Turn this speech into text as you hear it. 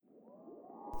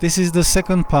This is the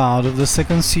second part of the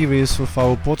second series of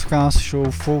our podcast show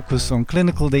focused on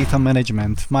clinical data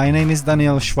management. My name is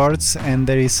Daniel Schwartz and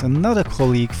there is another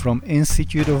colleague from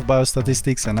Institute of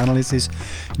Biostatistics and Analysis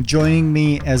joining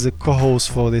me as a co-host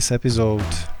for this episode.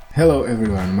 Hello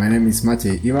everyone, my name is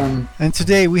Matej Ivan. And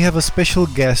today we have a special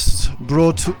guest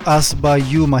brought to us by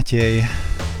you, Matej.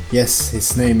 Yes,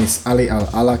 his name is Ali Al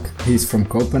Alak. He's from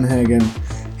Copenhagen.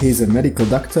 He's a medical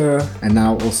doctor and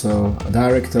now also a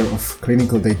director of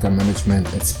clinical data management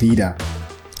at Speda.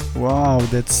 Wow,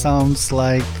 that sounds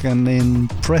like an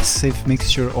impressive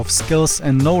mixture of skills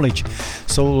and knowledge.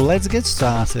 So let's get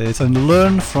started and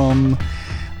learn from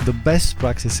the best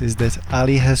practices that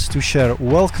Ali has to share.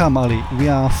 Welcome, Ali. We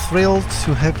are thrilled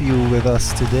to have you with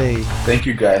us today. Thank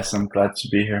you, guys. I'm glad to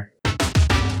be here.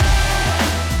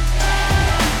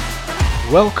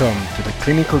 Welcome to the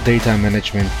Clinical Data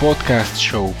Management podcast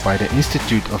show by the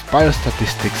Institute of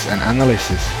Biostatistics and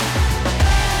Analysis.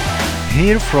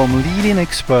 Hear from leading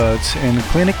experts in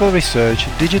clinical research,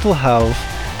 digital health,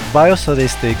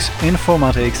 biostatistics,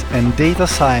 informatics and data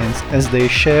science as they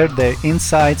share their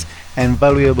insights and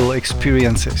valuable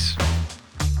experiences.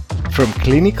 From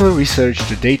clinical research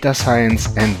to data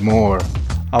science and more.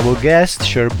 Our guests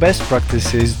share best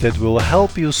practices that will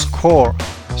help you score.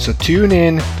 So tune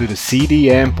in to the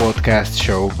CDM podcast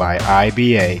show by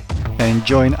IBA. And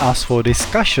join us for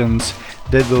discussions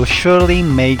that will surely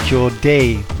make your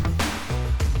day.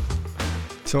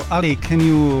 So Ali, can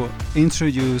you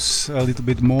introduce a little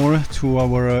bit more to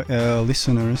our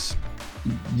listeners?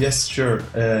 Yes, sure.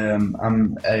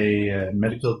 I'm a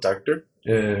medical doctor,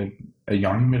 a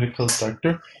young medical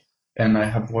doctor, and I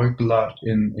have worked a lot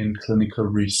in clinical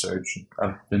research.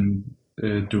 I've been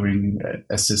doing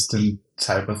assistant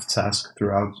type of task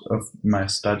throughout of my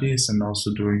studies and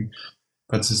also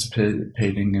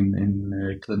participating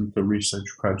in clinical research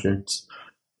projects.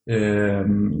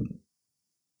 One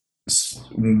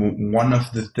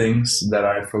of the things that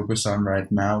I focus on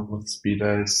right now with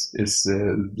Speda is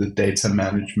the data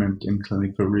management in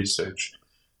clinical research.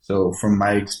 So from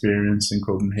my experience in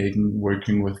Copenhagen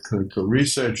working with clinical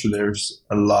research, there's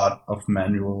a lot of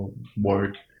manual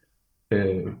work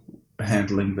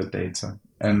handling the data.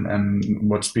 And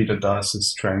what Speda does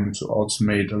is trying to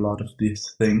automate a lot of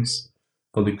these things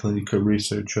for the clinical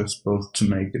researchers, both to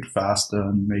make it faster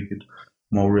and make it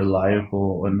more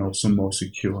reliable and also more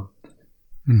secure.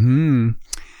 Mm-hmm.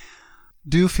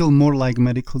 Do you feel more like a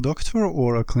medical doctor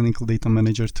or a clinical data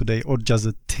manager today, or just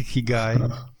a techie guy?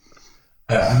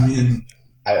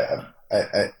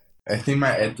 I think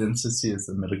my identity is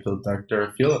a medical doctor.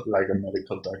 I feel like a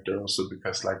medical doctor also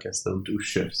because I still do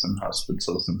shifts in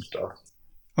hospitals and stuff.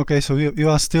 Okay, so you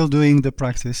are still doing the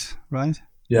practice, right?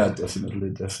 Yeah,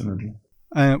 definitely.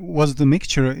 What's the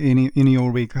mixture in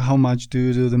your week? How much do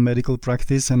you do the medical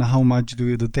practice and how much do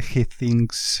you do techie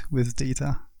things with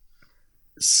data?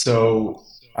 So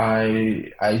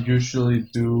I usually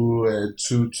do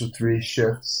 2 to 3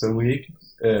 shifts a week,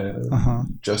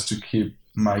 just to keep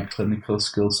my clinical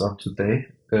skills up to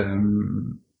date.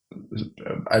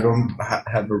 I don't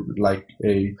have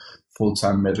a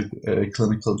full-time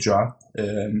clinical job.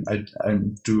 I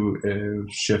do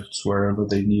shifts wherever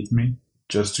they need me,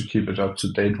 just to keep it up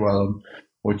to date while I'm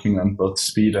working on both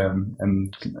Speda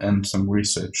and some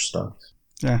research stuff.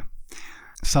 Yeah,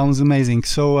 sounds amazing.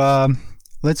 So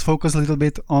let's focus a little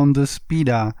bit on the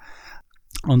Speda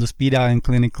and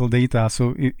clinical data.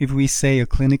 So if we say a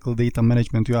clinical data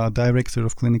management, you are a director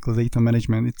of clinical data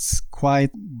management. It's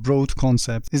quite broad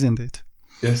concept, isn't it?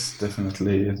 Yes,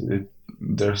 definitely.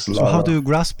 There's a lot. So how do you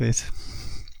grasp it?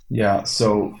 Yeah,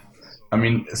 so I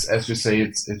mean, as you say,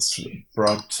 it's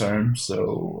broad term.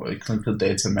 So clinical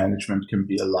data management can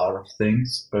be a lot of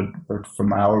things, but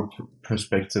from our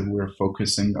perspective, we're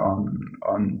focusing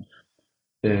on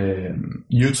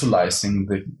utilizing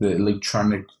the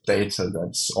electronic data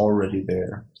that's already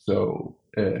there. So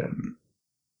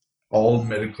all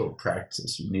medical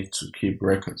practice, you need to keep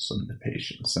records on the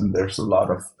patients, and there's a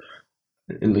lot of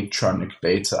electronic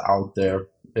data out there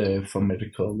for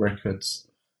medical records.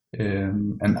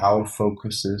 And our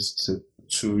focus is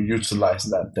to utilize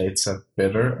that data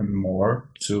better and more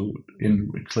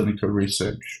in clinical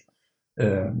research.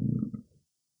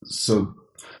 So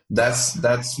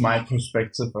that's my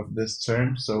perspective of this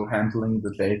term. So handling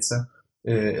the data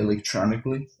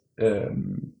electronically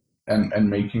and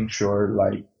making sure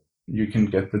you can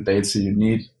get the data you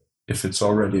need if it's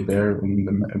already there in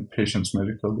the patient's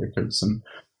medical records, and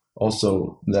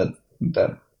also that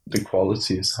the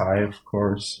quality is high, of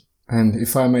course. And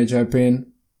if I may jump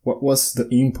in, what was the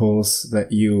impulse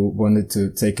that you wanted to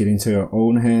take it into your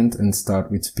own hand and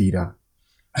start with Speda?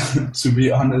 To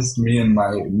be honest, me and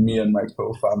my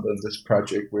co-founder in this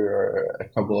project, we were a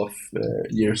couple of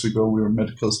years ago. We were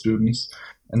medical students,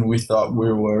 and we thought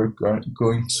we were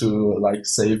going to like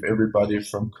save everybody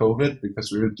from COVID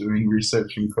because we were doing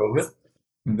research in COVID.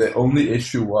 The only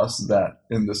issue was that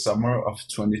in the summer of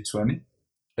 2020,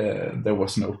 there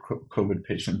was no COVID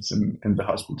patients in the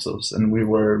hospitals, and we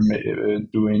were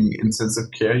doing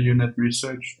intensive care unit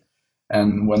research.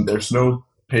 And when there's no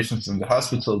patients in the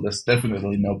hospital, there's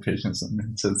definitely no patients in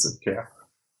intensive care.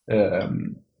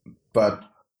 Um, but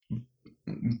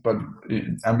but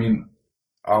I mean,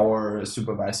 our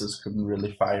supervisors couldn't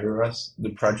really fire us.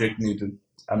 The project needed.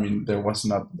 I mean, there was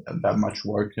not that much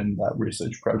work in that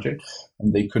research project,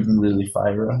 and they couldn't really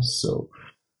fire us.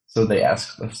 So they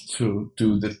asked us to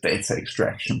do the data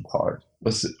extraction part,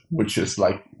 which is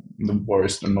like the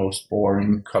worst and most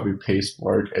boring copy paste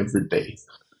work every day.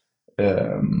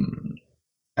 Um,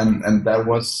 and that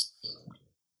was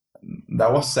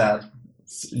sad,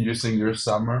 using your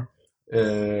summer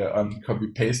on copy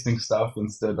pasting stuff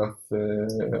instead of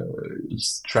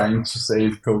just trying to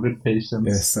save COVID patients.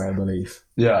 Yes, I believe.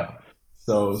 Yeah.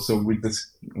 So we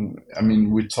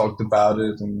talked about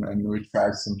it, and we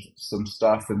tried some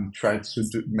stuff and tried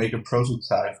to make a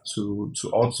prototype to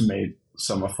automate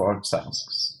some of our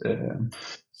tasks.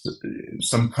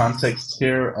 Some context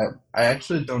here. I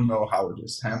actually don't know how it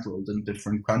is handled in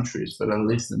different countries, but at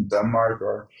least in Denmark,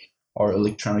 our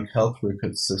electronic health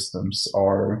record systems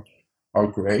are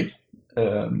great,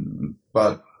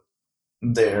 but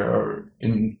they're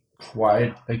in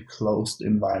quite a closed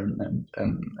environment,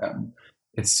 and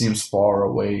it seems far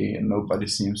away, and nobody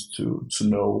seems to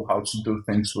know how to do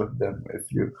things with them.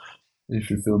 If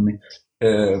you feel me.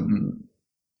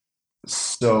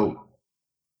 So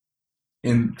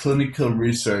in clinical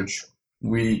research,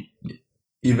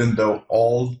 even though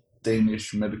all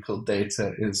Danish medical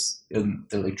data is in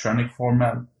electronic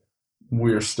format,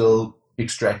 we're still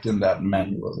extracting that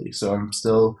manually. So I'm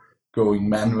still going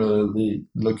manually,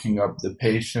 looking up the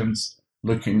patients,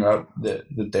 looking up the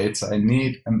data I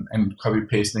need, and copy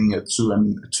pasting it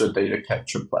to a data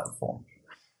capture platform.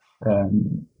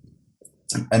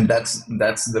 And that's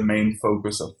the main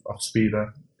focus of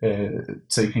Speda,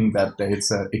 taking that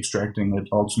data, extracting it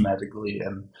automatically,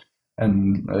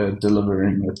 and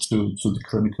delivering it to the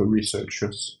clinical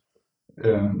researchers.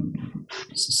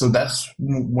 So that's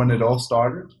when it all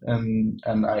started, and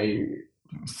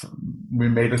we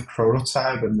made a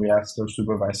prototype, and we asked our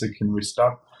supervisor, can we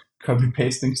stop copy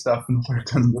pasting stuff and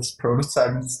work on this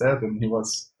prototype instead? And he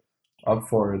was up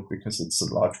for it because it's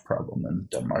a large problem in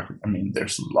Denmark. I mean,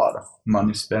 there's a lot of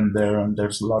money spent there, and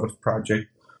there's a lot of project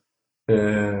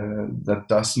that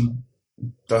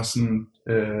doesn't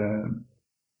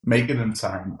make it in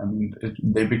time. I mean,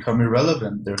 they become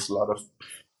irrelevant. There's a lot of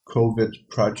COVID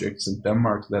projects in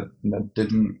Denmark that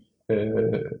didn't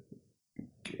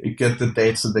get the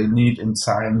data they need in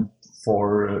time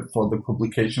for the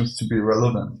publications to be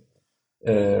relevant.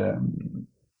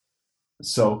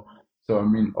 So I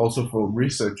mean, also for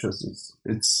researchers,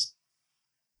 it's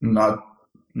not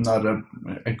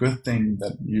a good thing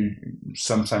that you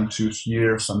sometimes use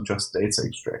years on just data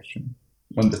extraction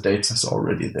when the data is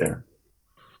already there.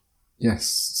 Yes,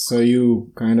 so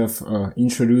you kind of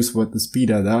introduce what the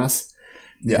Speda does.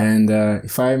 Yeah. And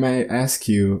if I may ask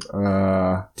you,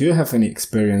 do you have any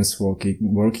experience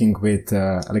working with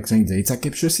electronic data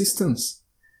capture systems?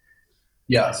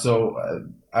 Yeah, so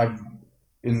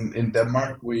in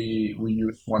Denmark we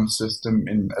use one system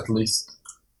in at least.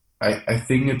 I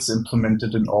think it's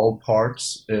implemented in all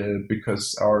parts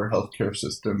because our healthcare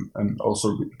system and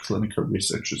also clinical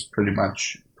research is pretty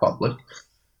much public.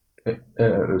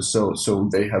 So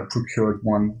they have procured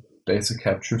one data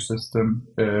capture system.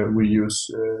 We use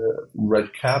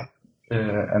RedCap,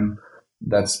 and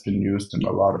that's been used in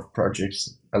a lot of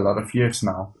projects, a lot of years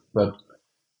now. But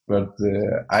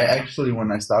I actually,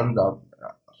 when I started out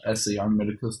as a young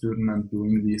medical student and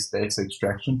doing these data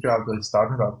extraction jobs, I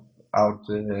started out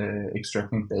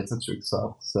extracting data to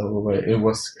Excel. So it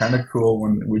was kind of cool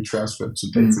when we transferred to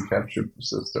data capture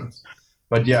systems.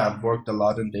 But yeah, I've worked a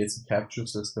lot in data capture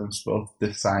systems, both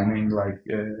designing like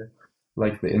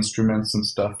the instruments and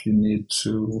stuff you need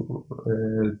to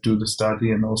do the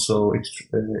study, and also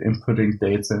inputting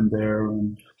data in there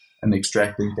and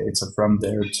extracting data from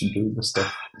there to do the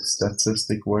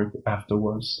statistic work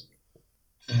afterwards.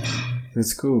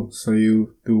 That's cool. So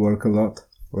you do work a lot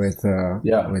with the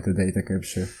data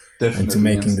capture. Definitely. And to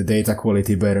making the data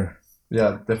quality better.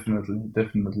 Yeah, definitely.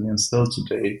 And still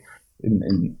today,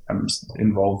 I'm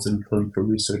involved in clinical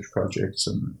research projects,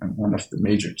 and one of the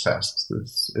major tasks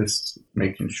is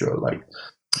making sure like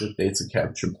the data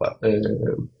capture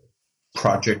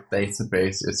project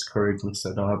database is correctly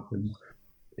set up and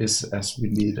is as we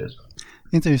need it.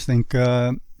 Interesting.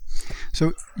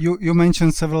 So you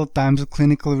mentioned several times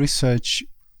clinical research.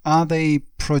 Are they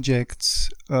projects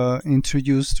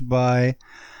introduced by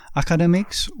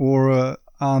academics, or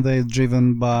are they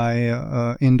driven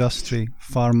by industry,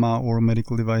 pharma or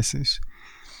medical devices?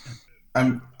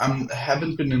 I'm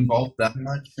haven't been involved that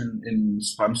much in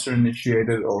sponsor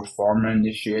initiated or pharma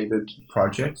initiated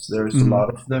projects. There's a lot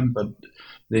of them, but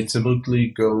they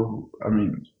typically go, I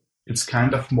mean, it's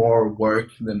kind of more work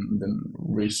than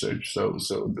research. So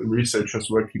the researchers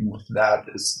working with that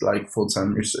is like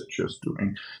full-time researchers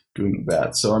doing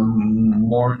that. So I'm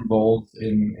more involved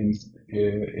in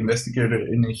investigator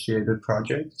initiated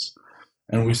projects,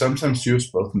 and we sometimes use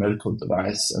both medical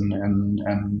device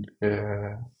and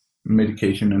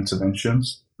medication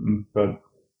interventions,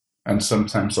 and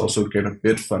sometimes also get a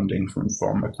bit funding from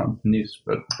pharma companies,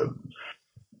 but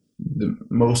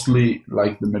mostly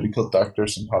like the medical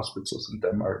doctors and hospitals in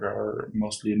Denmark are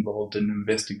mostly involved in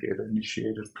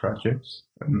investigator-initiated projects,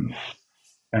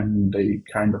 and they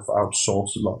kind of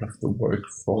outsource a lot of the work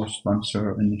for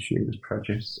sponsor-initiated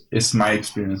projects. It's my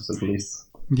experience, at least.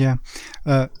 Yeah,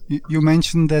 you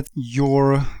mentioned that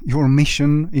your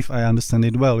mission, if I understand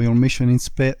it well, your mission in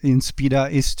Speda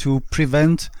is to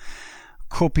prevent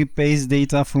copy-paste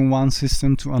data from one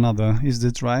system to another. Is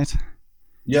that right?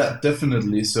 Yeah,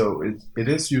 definitely. So it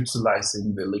is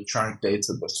utilizing the electronic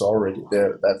data that's already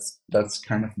there. That's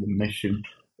kind of the mission,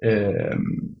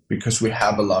 because we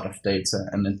have a lot of data,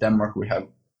 and in Denmark we have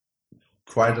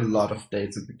quite a lot of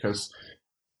data, because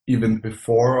even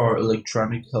before our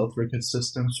electronic health record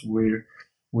systems,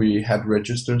 we had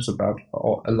registers about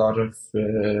a lot of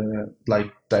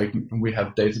we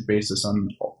have databases on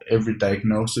every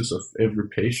diagnosis of every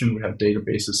patient. We have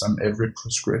databases on every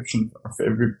prescription of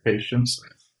every patient.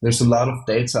 There's a lot of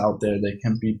data out there that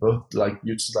can be both like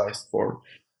utilized for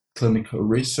clinical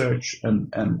research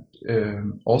and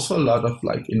also a lot of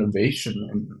like innovation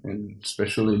and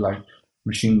especially like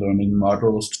machine learning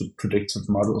models to predictive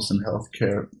models in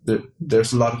healthcare.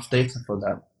 There's a lot of data for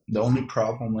that. The only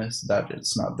problem is that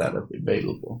it's not that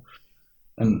available.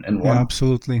 Yeah,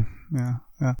 absolutely. Yeah.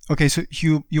 Okay, so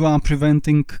you are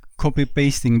preventing copy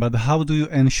pasting, but how do you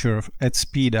ensure at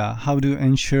Speda? How do you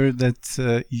ensure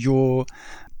that your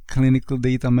clinical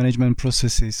data management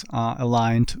processes are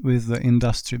aligned with the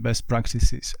industry best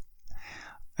practices?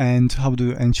 And how do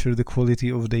you ensure the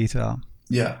quality of data?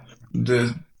 Yeah,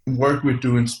 the work we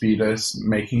do in Speda is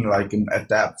making like an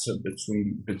adapter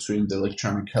between the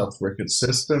electronic health record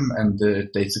system and the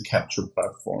data capture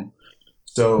platform.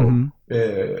 So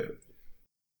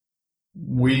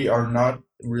we are not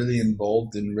really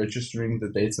involved in registering the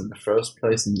data in the first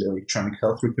place in the electronic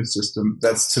health record system.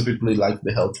 That's typically like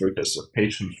the health records of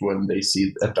patients when they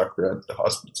see a doctor at the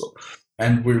hospital.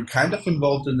 And we're kind of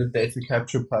involved in the data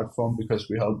capture platform because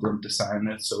we help them design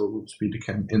it so Speda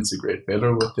can integrate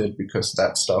better with it, because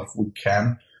that stuff we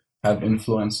can have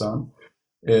influence on.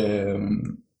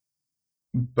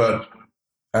 But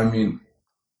I mean,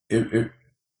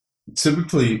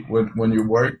 typically when you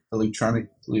work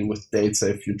electronically with data,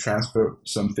 if you transfer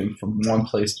something from one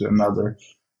place to another,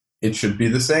 it should be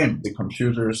the same. The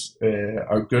computers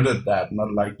are good at that,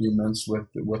 not like humans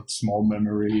with small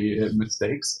memory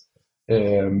mistakes.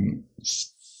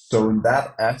 So in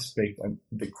that aspect,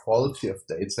 the quality of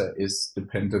data is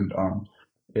dependent on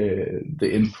the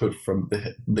input from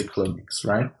the clinics,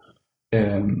 right?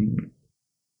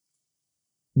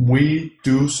 We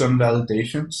do some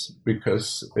validations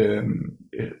because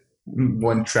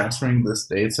when transferring this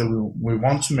data, we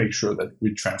want to make sure that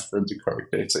we transfer the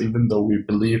correct data, even though we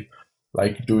believe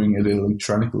like doing it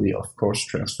electronically, of course,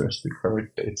 transfers the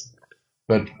correct data.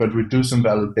 But we do some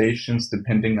validations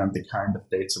depending on the kind of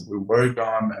data we work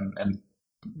on,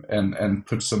 and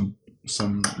put some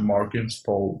margins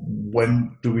for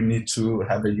when do we need to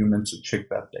have a human to check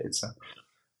that data.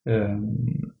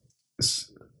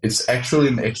 It's actually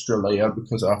an extra layer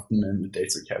because often in the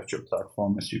data capture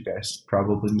platform, as you guys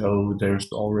probably know,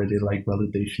 there's already like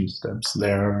validation steps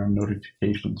there,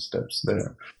 notification steps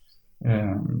there.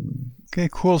 Okay,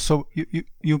 cool. So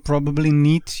you probably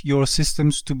need your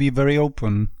systems to be very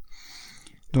open,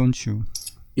 don't you?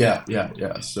 Yeah.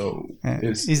 So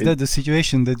is that the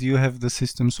situation that you have the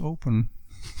systems open?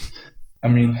 I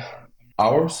mean,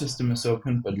 our system is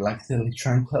open, but like the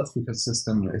electronic health record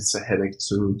system, it's a headache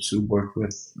to work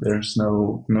with. There's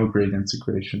no great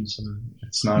integration, so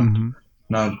it's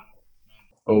not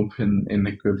open in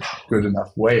a good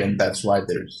enough way, and that's why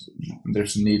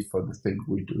there's a need for the thing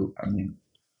we do. I mean,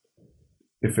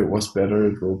 if it was better,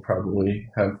 it will probably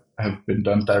have been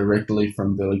done directly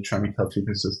from the electronic health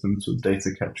ecosystem to the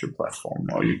data capture platform,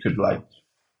 or you could like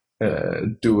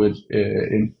do it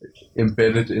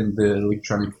embedded in the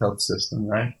electronic health system,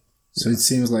 right? So it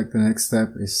seems like the next step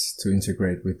is to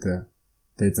integrate with the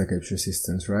data capture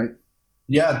systems, right?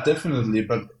 Yeah, definitely.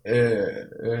 But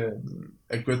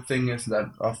a good thing is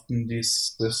that often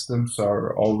these systems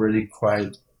are already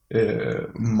quite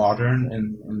modern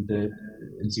in the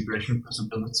integration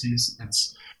possibilities.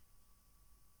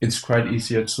 It's quite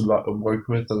easier to work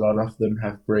with. A lot of them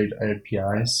have great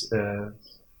APIs.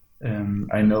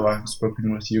 I know I've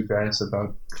spoken with you guys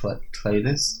about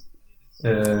Cladis.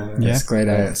 Yes,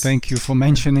 Speda. thank you for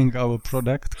mentioning our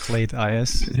product, Clade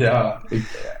IS. Yeah,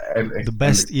 The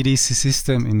best EDC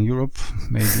system in Europe,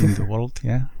 maybe in the world.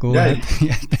 Yeah, go ahead.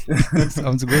 Yeah,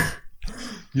 sounds good.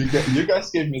 You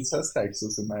guys gave me test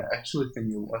access, and I actually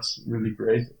think it was really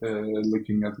great.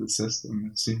 Looking at the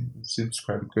system, it seems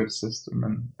quite a good system,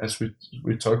 and as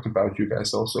we talked about, you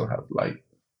guys also have like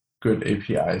good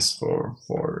APIs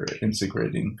for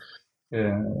integrating,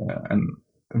 and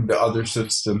the other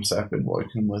systems I've been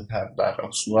working with have that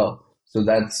as well. So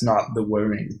that's not the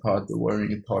worrying part. The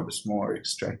worrying part is more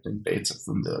extracting data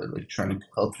from the electronic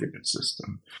health record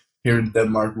system. Here in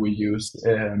Denmark, we use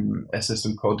a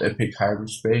system called Epic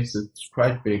Hyperspace. It's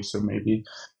quite big, so maybe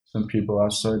some people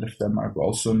outside of Denmark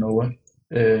also know it.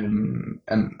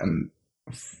 And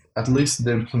at least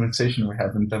the implementation we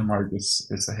have in Denmark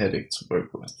is a headache to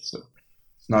work with. So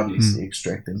it's not easy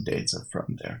extracting data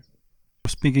from there.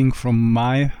 Speaking from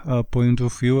my point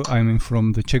of view, I mean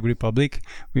from the Czech Republic,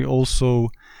 we also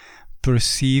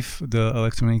perceive the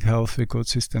electronic health record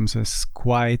systems as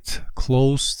quite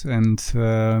closed, and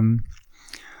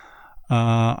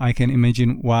I can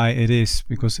imagine why it is,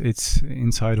 because it's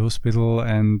inside hospital,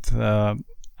 and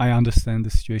I understand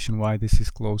the situation why this is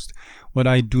closed. What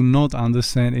I do not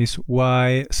understand is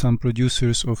why some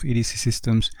producers of EDC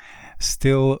systems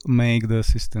still make the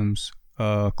systems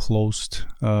closed.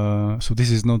 So this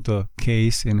is not the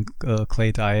case in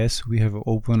Clade IS. We have an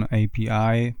open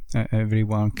API.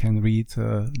 Everyone can read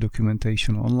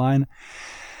documentation online.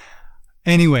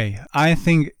 Anyway, I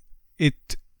think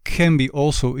it can be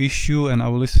also issue, and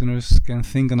our listeners can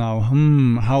think now,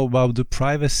 how about the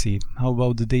privacy? How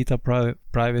about the data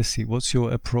privacy? What's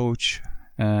your approach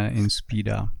in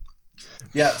Speda?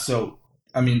 Yeah, so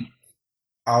I mean,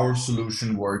 our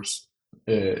solution works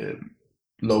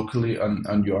locally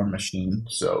on your machine.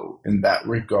 So in that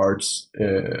regards,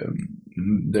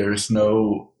 there's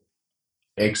no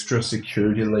extra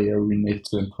security layer we need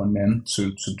to implement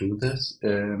to do this.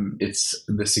 It's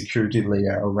the security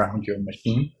layer around your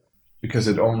machine, because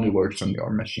it only works on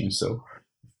your machine. So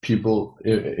people,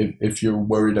 if you're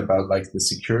worried about like the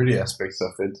security aspects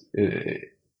of it,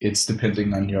 it's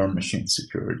depending on your machine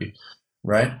security,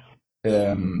 right?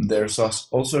 There's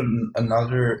also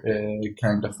another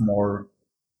kind of more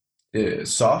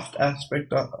soft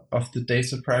aspect of the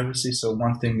data privacy. So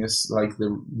one thing is like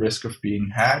the risk of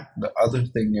being hacked. The other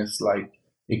thing is like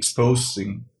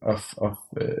exposing of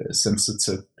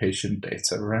sensitive patient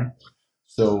data, right?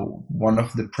 So one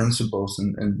of the principles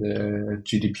in the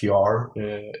GDPR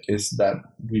is that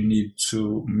we need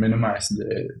to minimize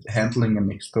the handling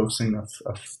and exposing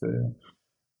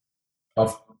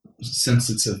of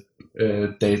sensitive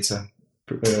data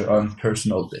on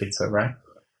personal data, right?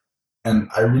 And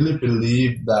I really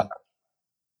believe that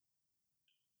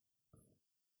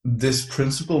this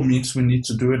principle means we need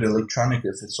to do it electronic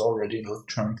if it's already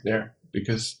electronic there,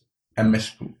 because I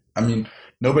mean,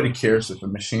 nobody cares if a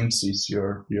machine sees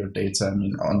your data. I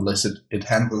mean, unless it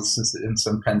handles it in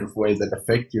some kind of way that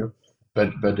affect you.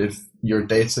 But if your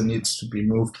data needs to be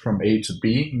moved from A to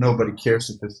B, nobody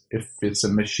cares if it's a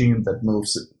machine that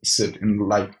moves it in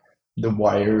like the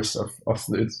wires of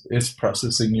its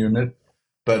processing unit.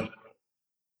 But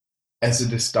as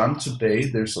it is done today,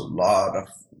 there's a lot of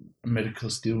medical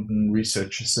student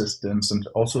research assistants, and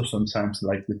also sometimes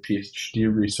like the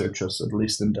PhD researchers, at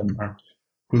least in Denmark,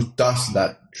 who does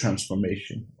that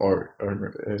transformation or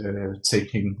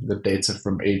taking the data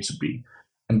from A to B.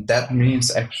 And that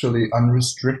means actually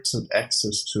unrestricted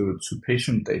access to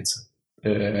patient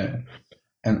data.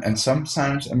 And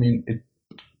sometimes, I mean,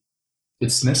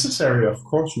 it's necessary, of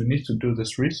course, we need to do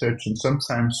this research, and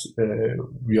sometimes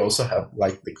we also have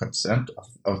like the consent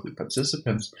of the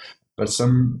participants, but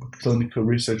some clinical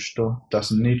research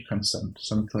doesn't need consent.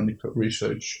 Some clinical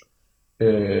research,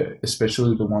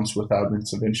 especially the ones without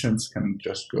interventions, can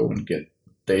just go and get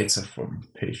data from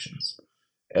patients.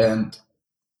 And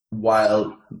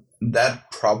while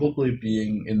that probably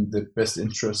being in the best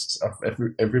interests of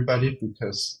everybody,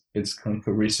 because it's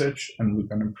clinical research and we're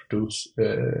going to produce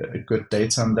good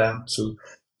data on that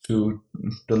to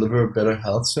deliver a better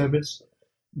health service.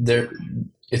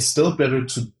 It's still better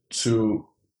to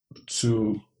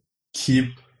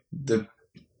keep the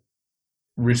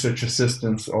research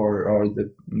assistants or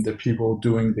the people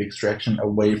doing the extraction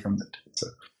away from the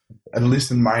data. At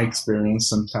least in my experience,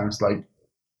 sometimes like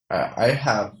I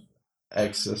have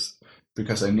access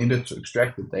because I needed to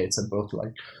extract the data, both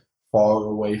like far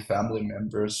away family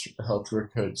members' health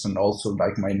records and also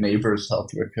like my neighbors'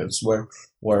 health records,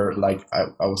 where like I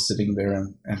was sitting there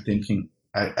and thinking,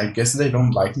 I guess they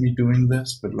don't like me doing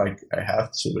this, but like I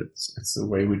have to. It's the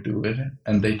way we do it,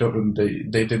 and they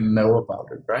didn't know about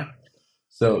it, right?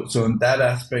 So in that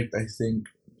aspect,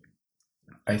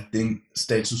 I think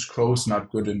status quo is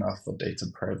not good enough for data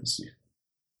privacy.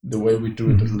 The way we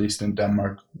do it, at least in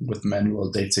Denmark, with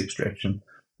manual data extraction,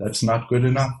 that's not good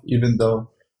enough, even though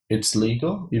it's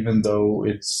legal, even though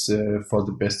it's for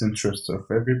the best interests of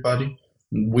everybody.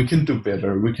 We can do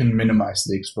better. We can minimize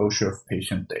the exposure of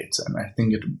patient data, and I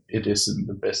think it is in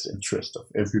the best interest of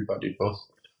everybody, both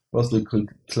the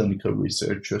clinical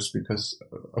researchers, because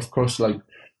of course, like,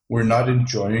 we're not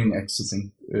enjoying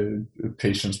accessing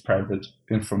patients' private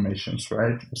informations,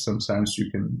 right? Sometimes you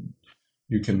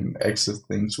can access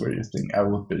things where you think I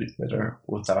would be better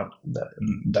without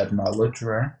that knowledge,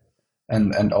 right?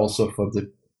 And also for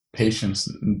the patients,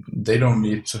 they don't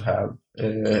need to have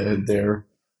their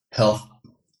health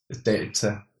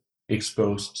data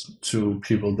exposed to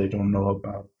people they don't know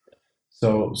about.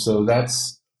 So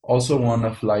that's also one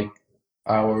of like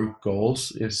our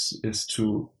goals is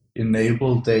to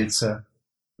enable data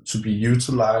to be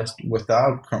utilized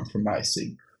without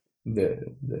compromising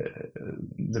the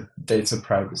data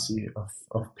privacy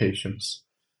of patients.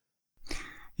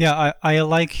 Yeah, I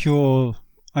like your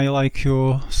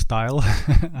style,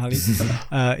 Ali.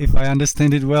 If I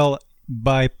understand it well,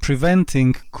 by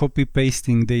preventing copy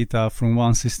pasting data from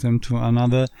one system to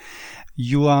another,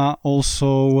 you are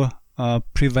also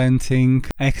preventing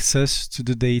access to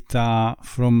the data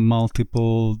from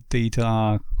multiple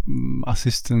data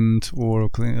assistant or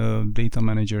data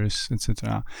managers,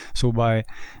 etc. So by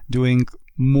doing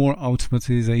more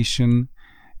automatization,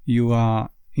 you are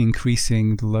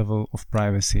increasing the level of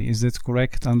privacy. Is that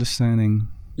correct understanding?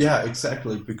 Yeah,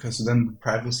 exactly, because then the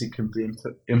privacy can be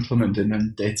implemented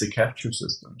in data capture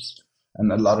systems.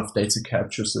 And a lot of data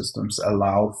capture systems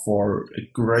allow for a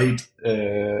great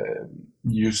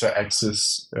user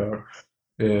access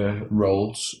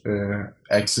roles,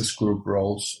 access group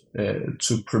roles,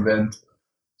 to prevent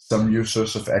some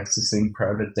users of accessing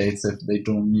private data if they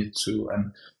don't need to.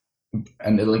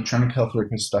 And electronic health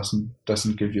records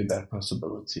doesn't give you that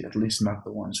possibility, at least not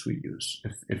the ones we use.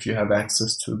 If you have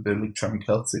access to the electronic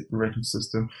health record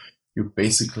system, you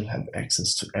basically have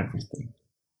access to everything,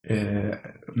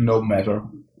 no matter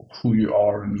who you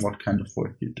are and what kind of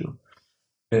work you do.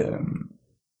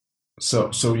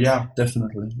 So yeah,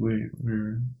 definitely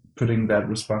we're putting that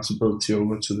responsibility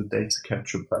over to the data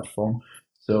capture platform.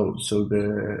 So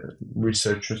the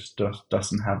researchers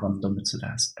doesn't have unlimited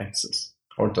access,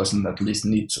 or doesn't at least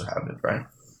need to have it, right?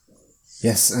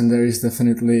 Yes, and there is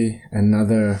definitely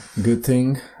another good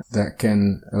thing that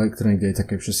can electronic data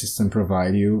capture system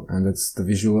provide you, and that's the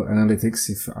visual analytics,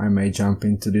 if I may jump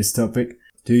into this topic.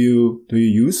 Do you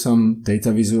use some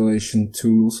data visualization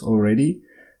tools already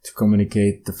to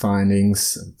communicate the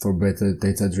findings for better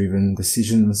data-driven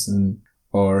decisions,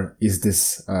 or is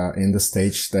this in the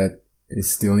stage that it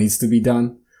still needs to be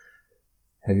done?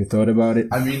 Have you thought about it?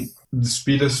 I mean, the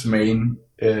Speda's main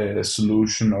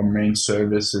solution or main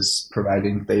service is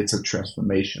providing data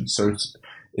transformation. So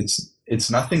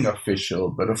it's nothing official,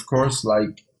 but of course,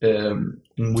 like,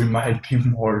 we might be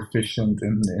more efficient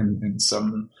in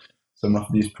some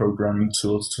of these programming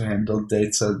tools to handle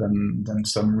data than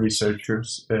some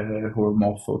researchers who are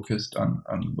more focused on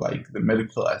like the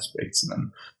medical aspects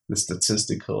than the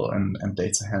statistical and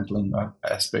data handling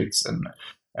aspects. And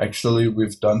actually,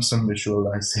 we've done some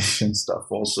visualization stuff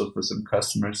also for some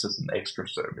customers as an extra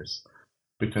service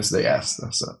because they asked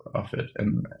us of it,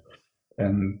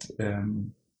 and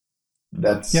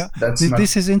that's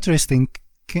this is interesting.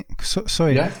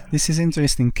 Sorry, yeah? This is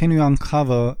interesting. Can you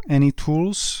uncover any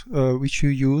tools which you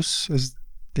use as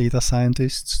data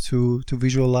scientists to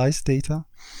visualize data?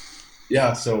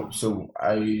 Yeah, so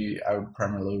I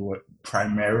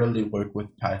primarily work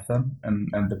with Python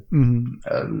and the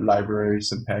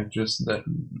libraries and packages that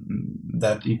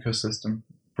ecosystem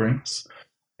brings.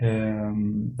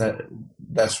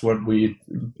 That's what we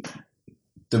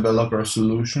develop a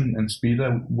solution in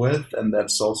Speda with, and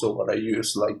that's also what I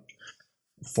use like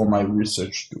for my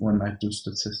research when I do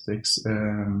statistics.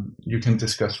 You can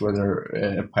discuss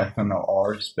whether Python or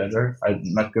R is better. I'm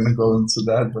not going to go into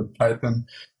that, but Python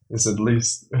is at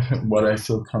least what I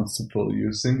feel comfortable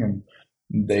using, and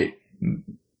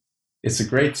it's a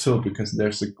great tool because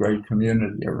there's a great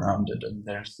community around it, and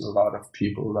there's a lot of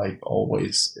people like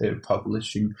always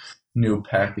publishing new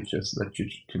packages that you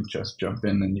can just jump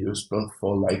in and use, both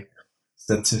for like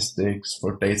statistics,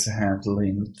 for data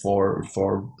handling, for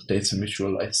data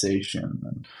visualization,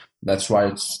 and that's why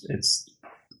it's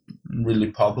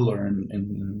really popular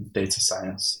in data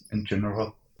science in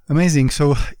general. Amazing.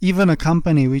 So even a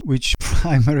company which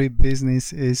primary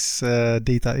business is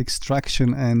data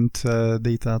extraction and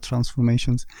data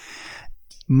transformations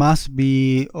must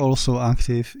be also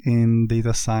active in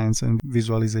data science and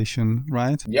visualization,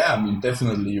 right? Yeah, I mean,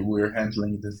 definitely we're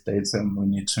handling this data and we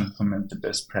need to implement the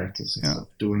best practices of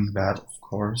doing that, of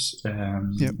course.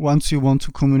 Once you want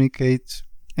to communicate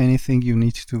anything, you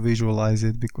need to visualize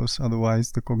it, because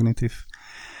otherwise the cognitive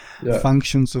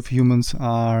functions of humans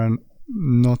are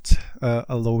not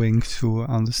allowing to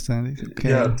understand it. Okay.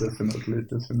 Yeah, definitely.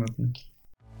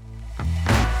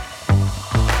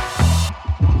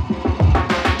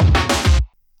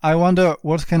 I wonder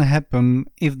what can happen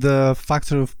if the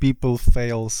factor of people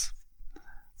fails,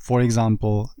 for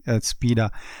example, at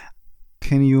Speda.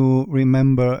 Can you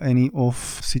remember any of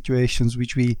situations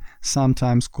which we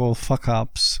sometimes call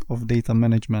fuck-ups of data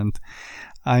management?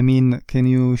 I mean, can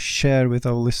you share with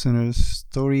our listeners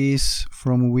stories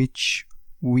from which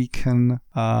we can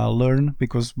learn?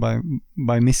 Because by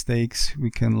mistakes, we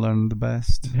can learn the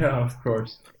best. Yeah, of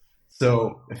course.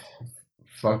 So,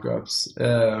 fuck-ups.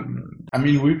 I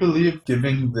mean, we believe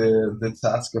giving the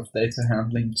task of data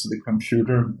handling to the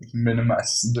computer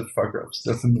minimizes the fuck-ups,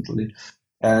 definitely.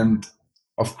 And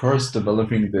of course,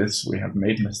 developing this, we have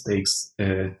made mistakes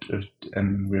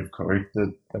and we have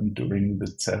corrected them during the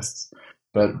tests.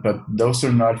 But those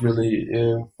are not really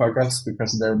fuck-ups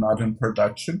because they're not in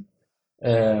production.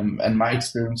 And my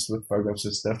experience with fuck-ups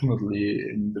is definitely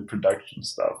in the production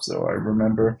stuff. So I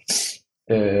remember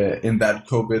in that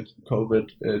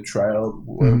COVID trial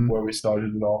where we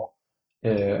started it all,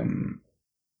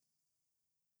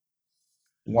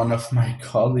 one of my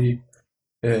colleagues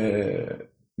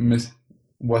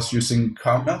was using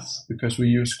commas, because we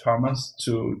use commas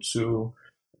to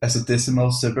as a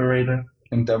decimal separator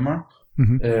in Denmark.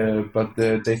 But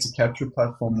the data capture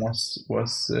platform was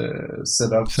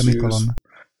set up Semicolon. to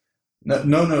use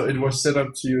no, it was set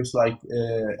up to use like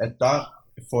a dot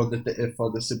for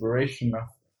the separation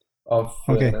of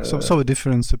okay, so a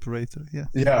different separator.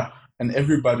 Yeah, and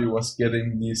everybody was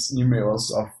getting these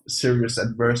emails of serious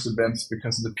adverse events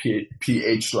because the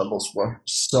pH levels were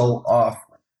so off,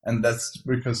 and that's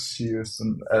because she used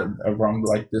a wrong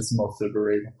like decimal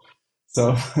separator.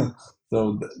 So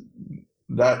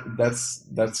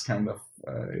that's kind of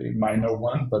a minor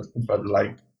one, but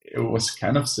like it was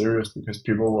kind of serious because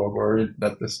people were worried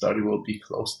that the study will be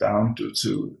closed down due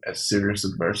to serious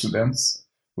adverse events,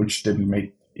 which didn't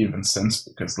make even sense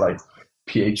because like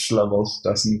pH levels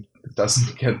doesn't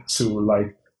get to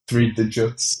like 3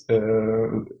 digits.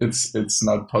 It's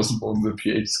not possible in the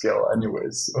pH scale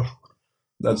anyways. So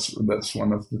that's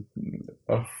one of the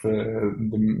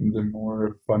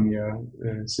more funnier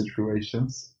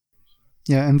situations.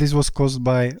 Yeah, and this was caused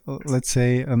by, let's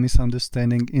say, a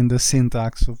misunderstanding in the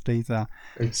syntax of data.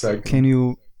 Exactly. Can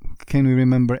you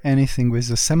remember anything with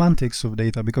the semantics of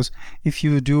data? Because if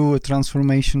you do a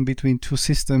transformation between two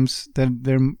systems, then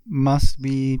there must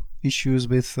be issues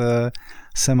with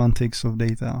semantics of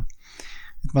data.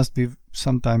 It must be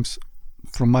sometimes,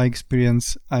 from my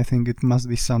experience, I think it must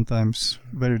be sometimes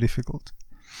very difficult.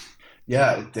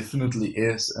 Yeah, it definitely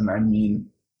is. And I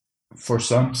mean, for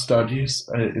some studies,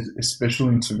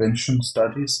 especially intervention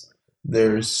studies,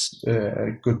 there's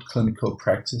good clinical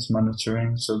practice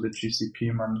monitoring, so the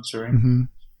GCP monitoring,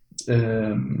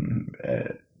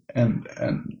 and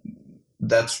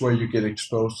that's where you get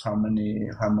exposed how many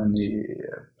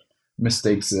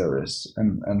mistakes there is,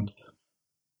 and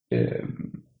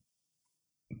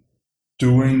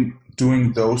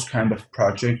doing those kind of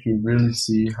projects, you really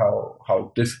see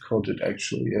how difficult it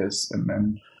actually is, and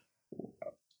then.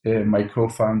 My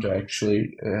co-founder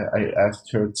actually, I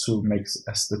asked her to make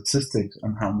a statistic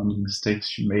on how many mistakes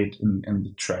she made in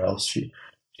the trials she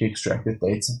extracted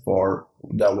data for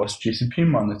that was GCP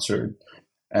monitored,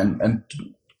 and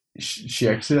she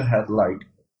actually had like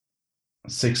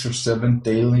 6 or 7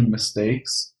 daily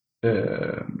mistakes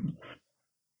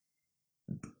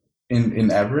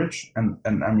in average, and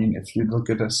I mean, if you look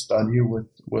at a study with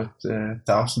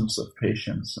thousands of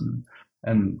patients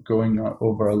and going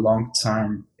over a long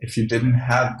time, if you didn't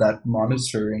have that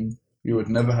monitoring, you would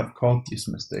never have caught these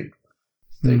mistakes.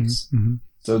 Mm-hmm.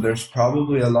 So there's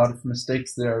probably a lot of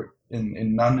mistakes there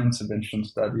in non-intervention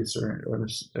studies or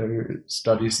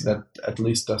studies that at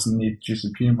least doesn't need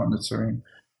GCP monitoring,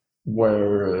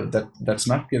 where that's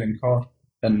not getting caught.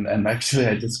 And actually,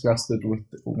 I discussed it with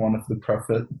one of the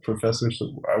professors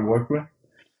I work with,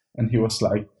 and he was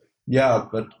like, "Yeah,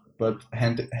 but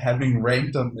having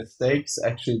random mistakes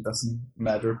actually doesn't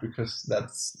matter because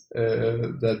that's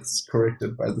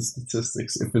corrected by the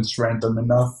statistics if it's random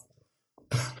enough.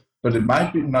 But it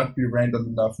might not be random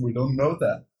enough. We don't know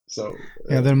that. So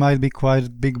there might be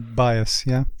quite big bias.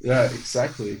 Yeah. Yeah,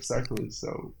 exactly.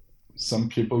 So some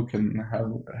people can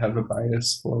have a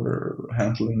bias for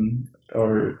handling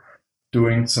or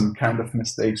doing some kind of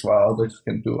mistakes while others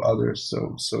can do others.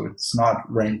 So it's not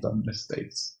random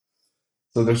mistakes.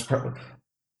 So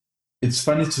it's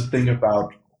funny to think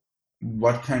about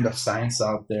what kind of science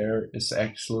out there is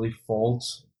actually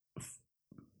false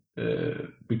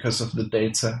because of the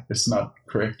data is not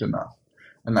correct enough.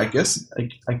 And I guess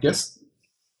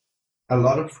a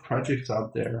lot of projects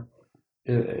out there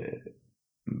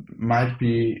might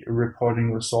be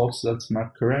reporting results that's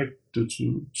not correct due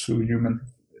to human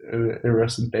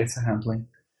errors in data handling.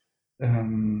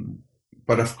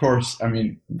 But of course, I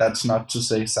mean, that's not to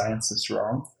say science is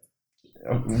wrong.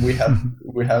 We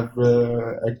have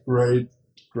a great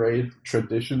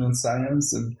tradition in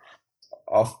science, and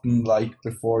often, like,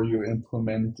 before you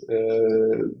implement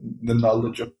the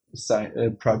knowledge of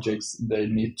projects, they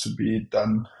need to be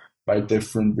done by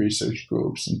different research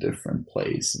groups in different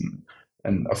places,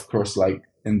 and of course, like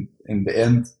in the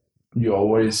end, you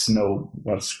always know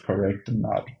what's correct and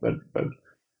not, but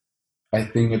I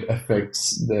think it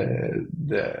affects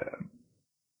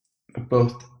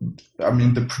both, I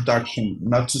mean, the production,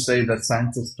 not to say that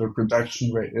scientists are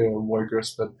production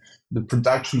workers, but the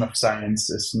production of science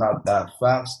is not that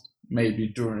fast, maybe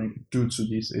due to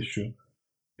these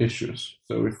issues.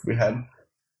 So if we had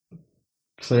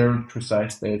clear and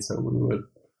precise data, we would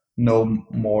know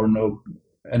more,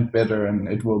 and better, and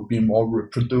it will be more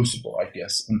reproducible, I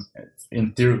guess,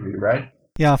 in theory, right?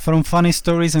 Yeah, from funny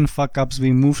stories and fuck-ups,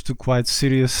 we move to quite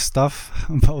serious stuff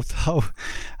about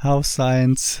how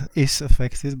science is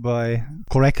affected by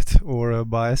correct or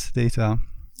biased data.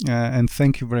 And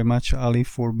thank you very much, Ali,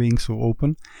 for being so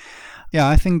open. Yeah,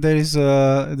 I think there's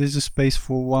a space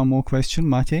for one more question,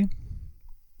 Matej.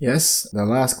 Yes, the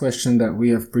last question that we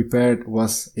have prepared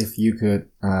was if you could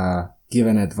give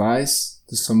an advice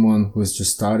to someone who's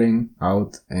just starting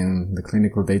out in the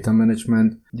clinical data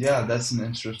management. Yeah, that's an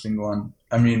interesting one.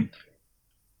 I mean,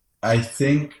 I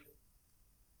think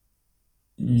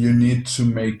you need to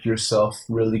make yourself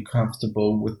really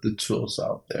comfortable with the tools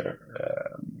out there.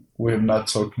 We have not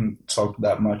talked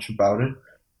that much about it,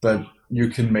 but you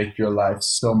can make your life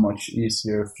so much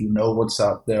easier if you know what's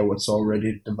out there, what's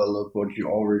already developed, what you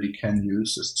already can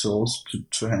use as tools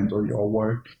to handle your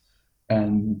work.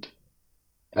 And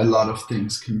a lot of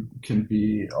things can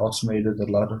be automated.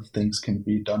 A lot of things can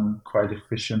be done quite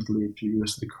efficiently if you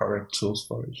use the correct tools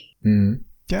for it. Mm.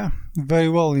 Yeah, very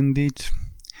well indeed.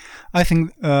 I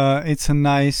think it's a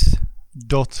nice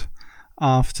dot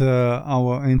after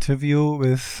our interview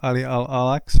with Ali Al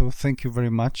Alak. So thank you very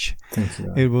much. Thank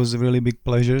you. It was a really big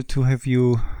pleasure to have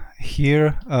you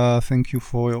here. Thank you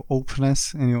for your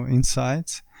openness and your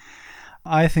insights.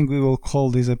 I think we will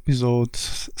call this episode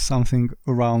something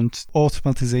around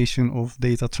automatization of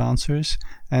data transfers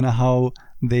and how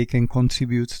they can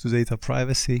contribute to data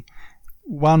privacy.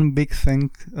 One big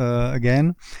thing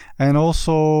again, and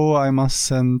also I must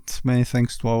send many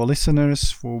thanks to our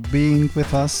listeners for being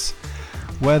with us.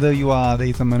 Whether you are a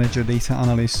data manager, data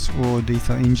analyst, or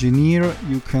data engineer,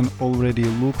 you can already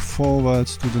look forward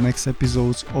to the next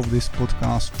episodes of this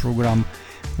podcast program,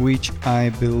 which I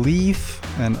believe,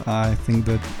 and I think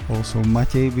that also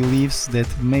Matej believes, that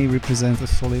may represent a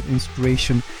solid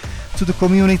inspiration to the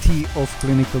community of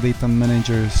clinical data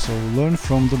managers. So learn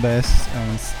from the best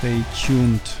and stay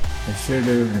tuned. I sure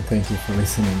do, and thank you for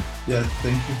listening. Yeah,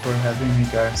 thank you for having me,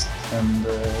 guys, and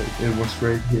it was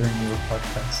great hearing your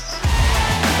podcast.